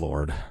tape. Oh,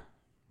 Lord.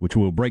 Which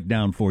we'll break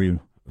down for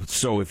you.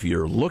 So if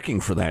you're looking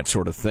for that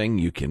sort of thing,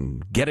 you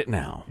can get it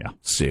now. Yeah.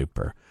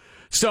 Super.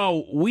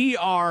 So we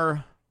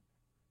are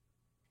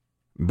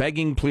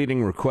begging,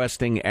 pleading,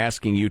 requesting,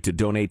 asking you to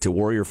donate to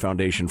Warrior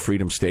Foundation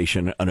Freedom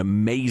Station, an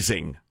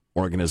amazing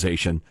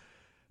organization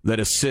that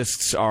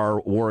assists our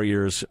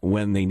warriors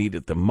when they need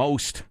it the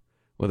most,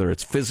 whether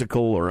it's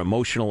physical or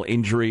emotional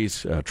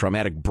injuries,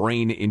 traumatic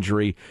brain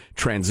injury,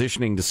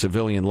 transitioning to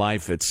civilian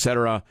life,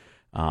 etc.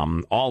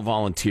 All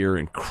volunteer,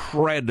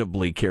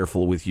 incredibly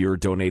careful with your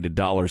donated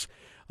dollars.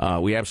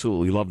 We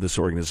absolutely love this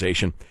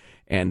organization.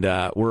 And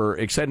we're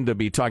excited to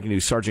be talking to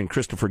Sergeant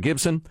Christopher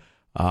Gibson,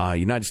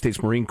 United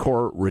States Marine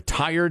Corps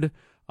retired.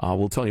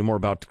 We'll tell you more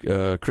about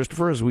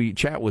Christopher as we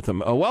chat with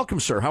him. Welcome,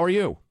 sir. How are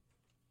you?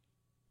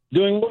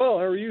 Doing well.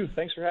 How are you?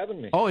 Thanks for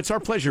having me. Oh, it's our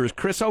pleasure. Is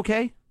Chris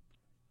okay?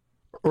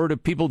 Or do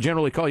people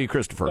generally call you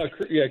Christopher?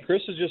 Yeah,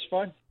 Chris is just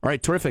fine. All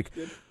right, terrific.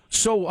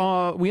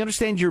 So we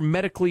understand you're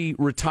medically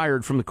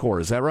retired from the Corps.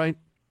 Is that right?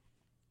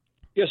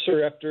 Yes,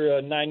 sir. After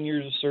 9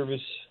 years of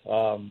service,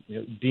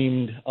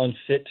 deemed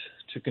unfit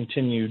to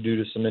continue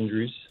due to some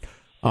injuries.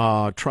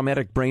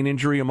 Traumatic brain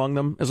injury among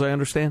them, as I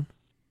understand?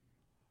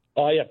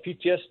 Yeah,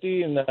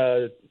 PTSD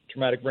and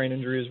traumatic brain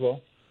injury as well.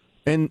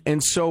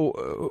 And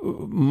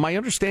so my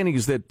understanding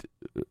is that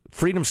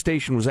Freedom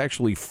Station was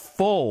actually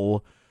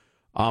full,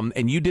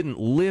 and you didn't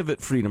live at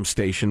Freedom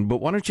Station,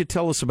 but why don't you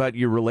tell us about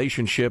your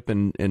relationship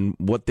and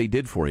what they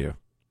did for you?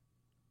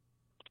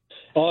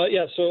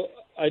 Yeah, so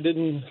I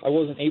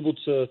wasn't able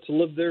to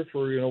live there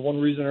for one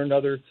reason or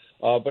another,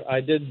 but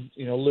I did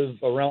live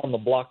around the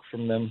block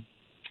from them,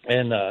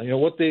 and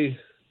what they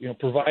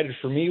provided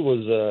for me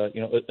was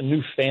a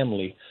new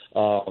family,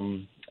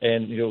 and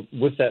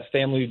with that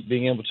family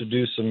being able to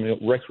do some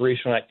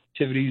recreational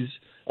activities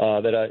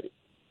that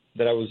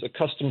I was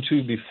accustomed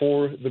to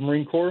before the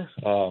Marine Corps,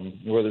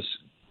 whether it's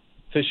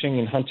fishing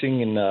and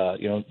hunting and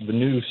the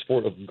new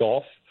sport of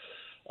golf.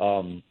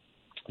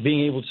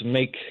 Being able to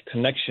make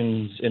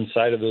connections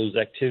inside of those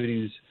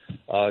activities,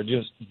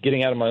 just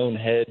getting out of my own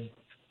head,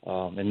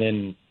 and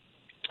then,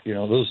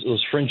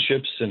 those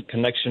friendships and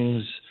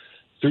connections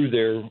through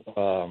there,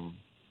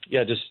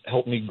 just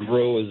helped me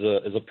grow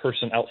as a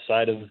person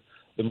outside of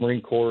the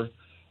Marine Corps.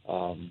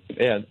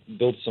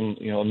 Build some,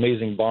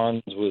 amazing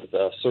bonds with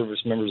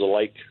service members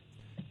alike.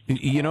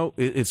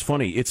 It's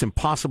funny. It's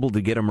impossible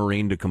to get a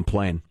Marine to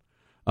complain.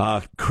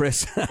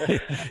 Chris,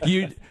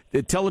 you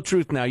tell the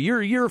truth now.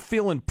 You're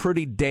feeling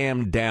pretty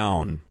damn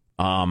down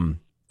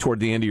toward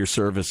the end of your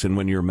service and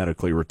when you're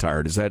medically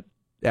retired. Is that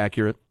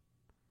accurate?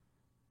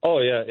 Oh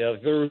yeah.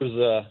 There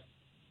was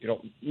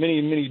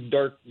many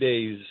dark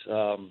days,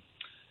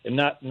 and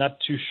not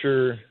too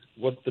sure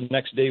what the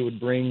next day would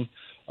bring.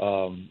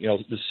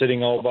 Just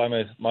sitting all by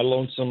my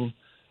lonesome,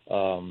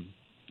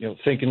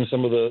 thinking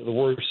some of the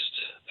worst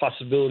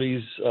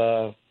possibilities,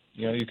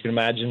 you can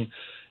imagine,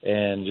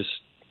 and just,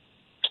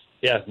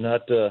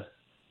 not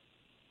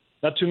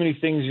too many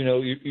things,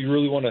 you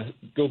really want to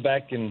go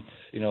back and,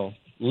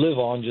 live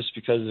on just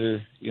because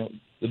they're,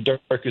 the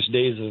darkest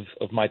days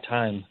of my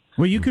time.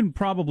 Well, you can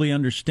probably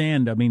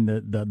understand, I mean,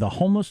 the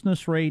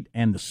homelessness rate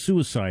and the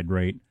suicide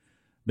rate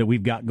that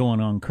we've got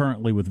going on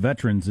currently with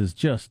veterans is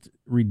just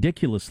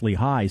ridiculously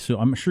high. So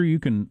I'm sure you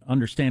can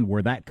understand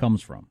where that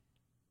comes from.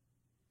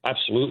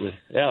 Absolutely.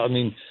 Yeah. I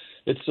mean,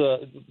 it's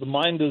the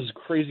mind does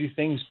crazy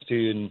things to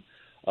you. And,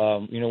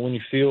 when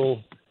you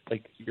feel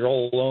like you're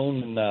all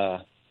alone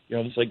and,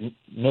 it's like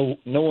no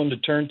one to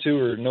turn to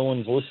or no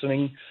one's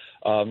listening.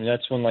 And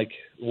that's when like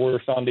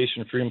Warrior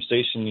Foundation Freedom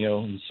Station,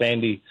 and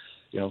Sandy,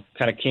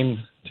 kind of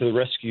came to the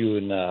rescue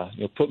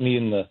and, put me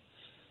in the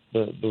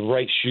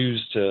right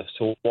shoes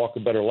to walk a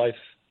better life.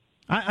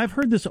 I've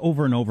heard this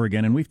over and over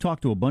again, and we've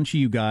talked to a bunch of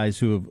you guys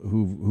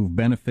who've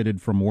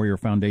benefited from Warrior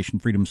Foundation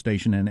Freedom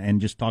Station,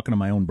 and just talking to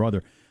my own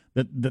brother,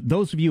 that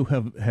those of you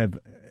have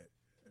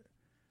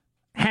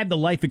had the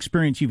life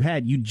experience you've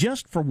had, you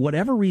just, for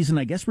whatever reason,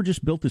 I guess we're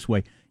just built this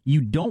way,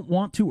 you don't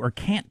want to or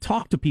can't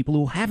talk to people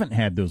who haven't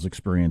had those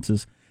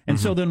experiences. And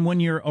so then when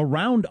you're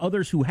around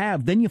others who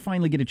have, then you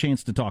finally get a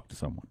chance to talk to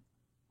someone.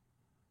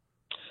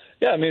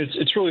 Yeah, I mean,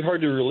 it's really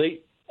hard to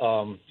relate,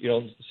 some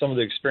of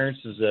the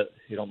experiences that,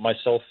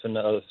 myself and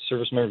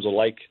service members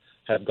alike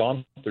have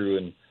gone through.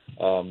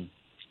 And,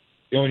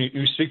 when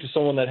you speak to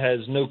someone that has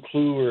no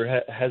clue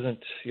or hasn't,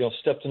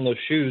 stepped in those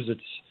shoes,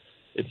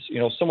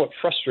 it's somewhat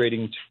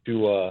frustrating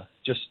to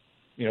just,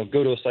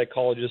 go to a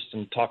psychologist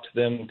and talk to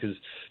them because,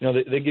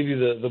 they give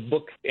you the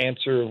book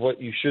answer of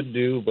what you should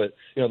do, but,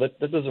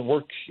 that doesn't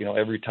work,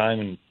 every time.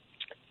 And,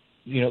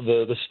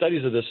 the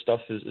studies of this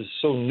stuff is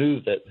so new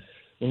that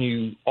when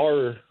you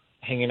are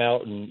hanging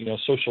out and,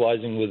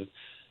 socializing with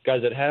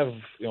guys that have,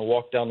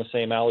 walked down the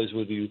same alleys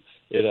with you,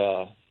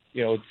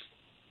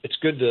 it's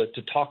good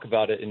to talk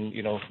about it and,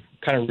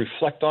 kind of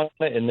reflect on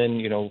it and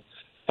then,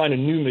 find a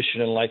new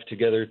mission in life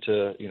together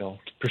to,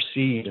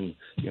 proceed and,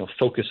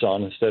 focus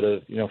on instead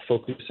of,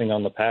 focusing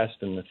on the past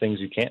and the things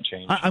you can't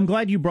change. I'm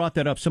glad you brought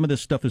that up. Some of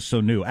this stuff is so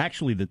new.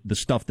 Actually, the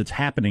stuff that's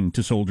happening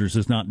to soldiers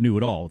is not new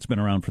at all. It's been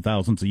around for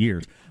thousands of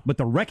years. But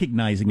the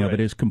recognizing of it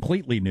is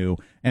completely new.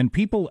 And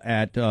people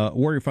at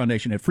Warrior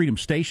Foundation, at Freedom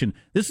Station,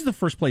 this is the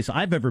first place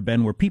I've ever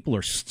been where people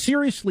are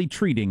seriously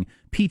treating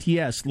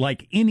PTS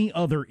like any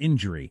other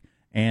injury.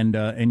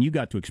 And you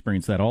got to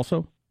experience that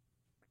also?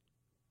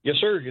 Yes,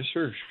 sir. Yes,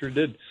 sir. Sure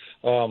did.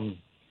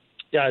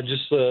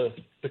 Just the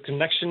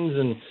connections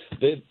and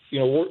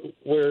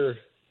where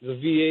the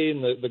VA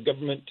and the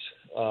government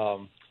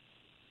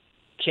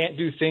can't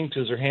do things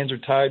because their hands are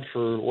tied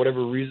for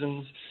whatever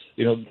reasons.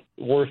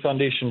 Warrior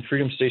Foundation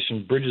Freedom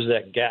Station bridges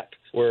that gap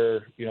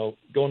where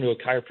going to a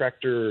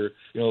chiropractor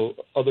or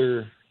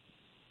other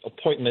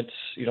appointments,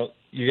 you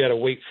got to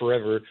wait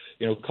forever.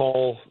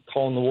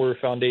 Calling the Warrior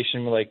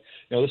Foundation, like,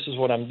 this is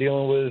what I'm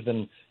dealing with,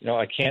 and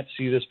I can't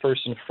see this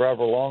person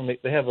forever long.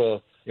 They have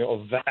a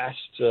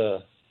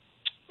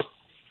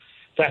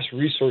vast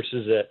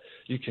resources that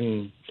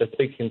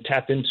they can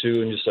tap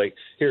into, and just like,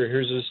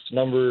 here's this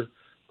number,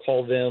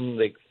 call them.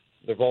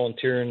 They're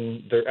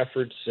volunteering their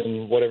efforts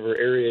in whatever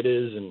area it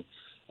is, and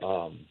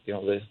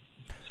they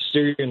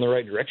steer you in the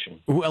right direction.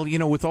 Well,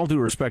 with all due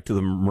respect to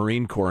the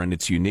Marine Corps and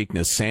its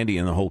uniqueness, Sandy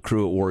and the whole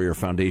crew at Warrior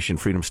Foundation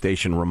Freedom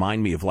Station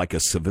remind me of like a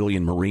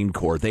civilian Marine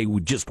Corps. They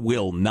just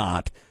will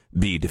not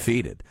be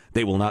defeated.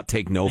 They will not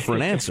take no for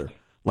an answer.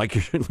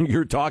 Like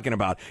you're talking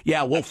about.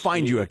 Yeah, we'll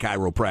find you a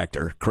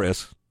chiropractor,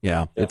 Chris.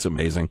 Yeah, it's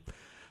amazing.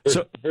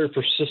 Very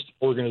persistent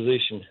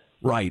organization.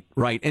 Right.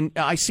 And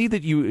I see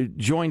that you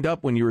joined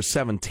up when you were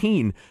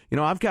 17.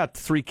 I've got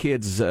 3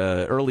 kids,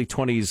 early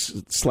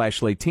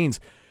 20s / late teens.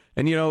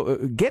 And,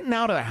 getting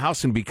out of the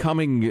house and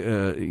becoming,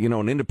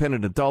 an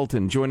independent adult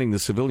and joining the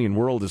civilian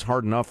world is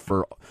hard enough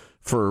for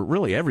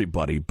really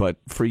everybody. But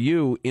for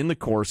you in the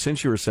Corps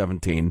since you were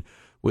 17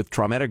 with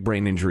traumatic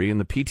brain injury and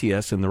the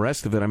PTS and the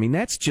rest of it, I mean,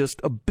 that's just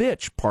a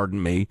bitch,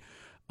 pardon me.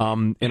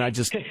 And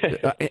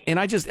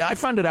I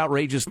find it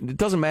outrageous. It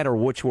doesn't matter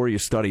which war you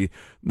study,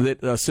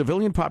 that a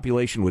civilian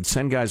population would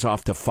send guys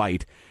off to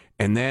fight.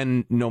 And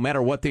then no matter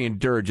what they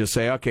endure, just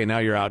say, okay, now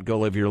you're out, go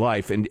live your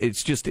life. And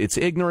it's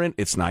ignorant,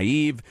 it's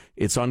naive,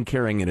 it's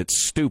uncaring, and it's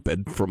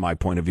stupid from my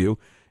point of view.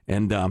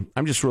 And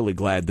I'm just really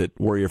glad that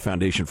Warrior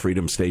Foundation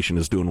Freedom Station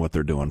is doing what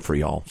they're doing for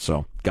y'all.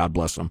 So God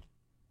bless them.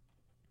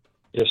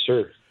 Yes,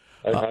 sir.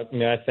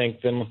 I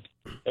thank them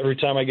every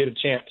time I get a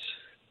chance.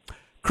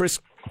 Chris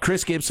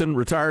Gibson,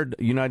 retired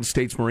United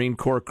States Marine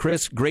Corps.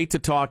 Chris, great to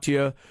talk to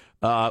you.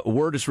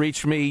 Word has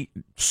reached me.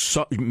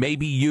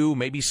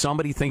 Maybe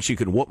somebody thinks you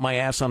could whoop my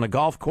ass on a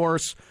golf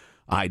course.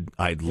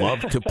 I'd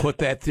love to put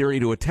that theory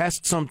to a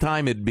test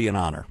sometime. It'd be an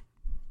honor.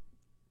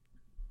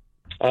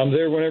 I'm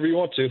there whenever you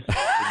want to. It'd be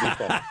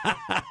fun.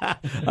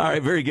 All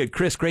right, very good.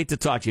 Chris, great to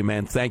talk to you,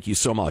 man. Thank you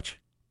so much.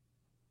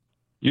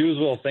 You as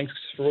well. Thanks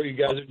for what you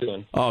guys are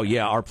doing. Oh,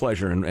 yeah, our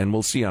pleasure. And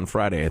we'll see you on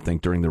Friday, I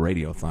think, during the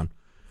Radiothon.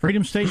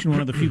 Freedom Station,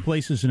 one of the few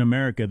places in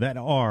America that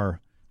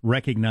are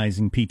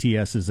recognizing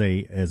PTS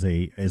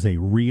as a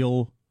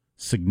real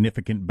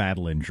significant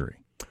battle injury.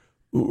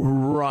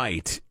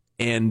 Right.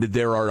 And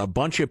there are a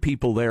bunch of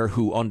people there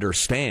who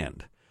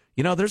understand.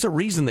 You know, there's a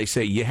reason they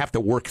say you have to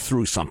work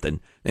through something,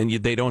 and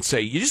they don't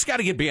say, you just got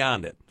to get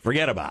beyond it.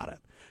 Forget about it.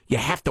 You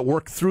have to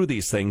work through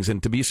these things,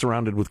 and to be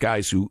surrounded with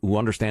guys who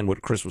understand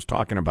what Chris was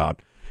talking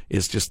about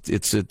is just,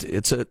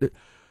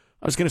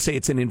 I was going to say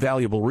it's an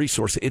invaluable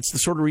resource. It's the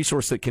sort of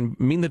resource that can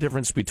mean the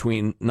difference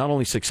between not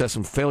only success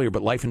and failure,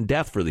 but life and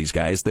death for these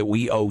guys that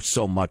we owe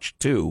so much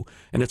to.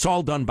 And it's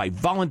all done by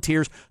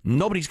volunteers.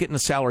 Nobody's getting a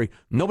salary.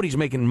 Nobody's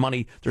making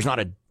money. There's not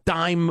a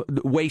dime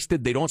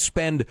wasted. They don't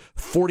spend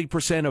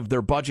 40% of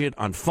their budget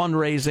on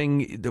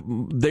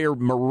fundraising. They're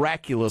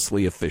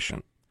miraculously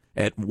efficient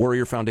at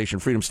Warrior Foundation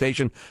Freedom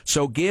Station.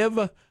 So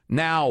give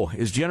now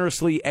as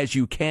generously as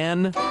you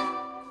can.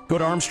 Go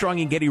to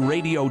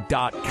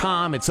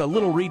ArmstrongandGettyRadio.com. It's a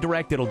little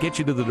redirect. It'll get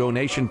you to the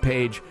donation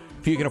page.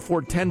 If you can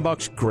afford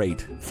 $10, great.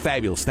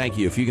 Fabulous. Thank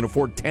you. If you can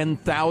afford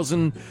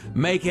 $10,000,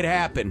 make it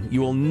happen.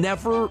 You will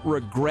never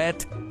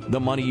regret the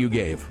money you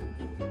gave.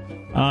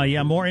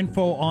 More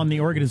info on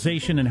the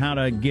organization and how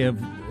to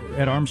give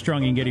at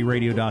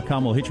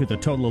ArmstrongandGettyRadio.com. We'll hit you with the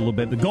total a little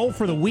bit. The goal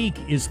for the week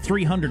is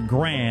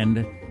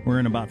 $300,000. We're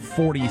in about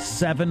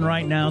 47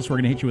 right now, so we're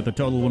going to hit you with the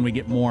total when we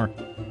get more.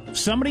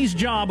 Somebody's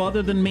job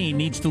other than me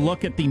needs to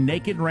look at the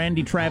naked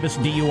Randy Travis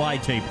DUI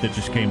tape that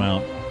just came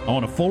out. I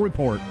want a full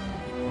report.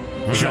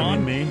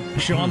 Sean, me?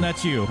 Sean,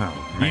 that's you.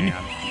 Oh, man.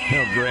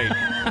 Oh, great.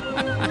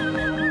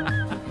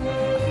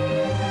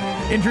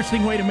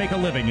 Interesting way to make a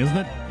living, isn't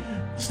it?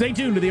 Stay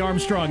tuned to the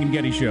Armstrong and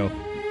Getty Show.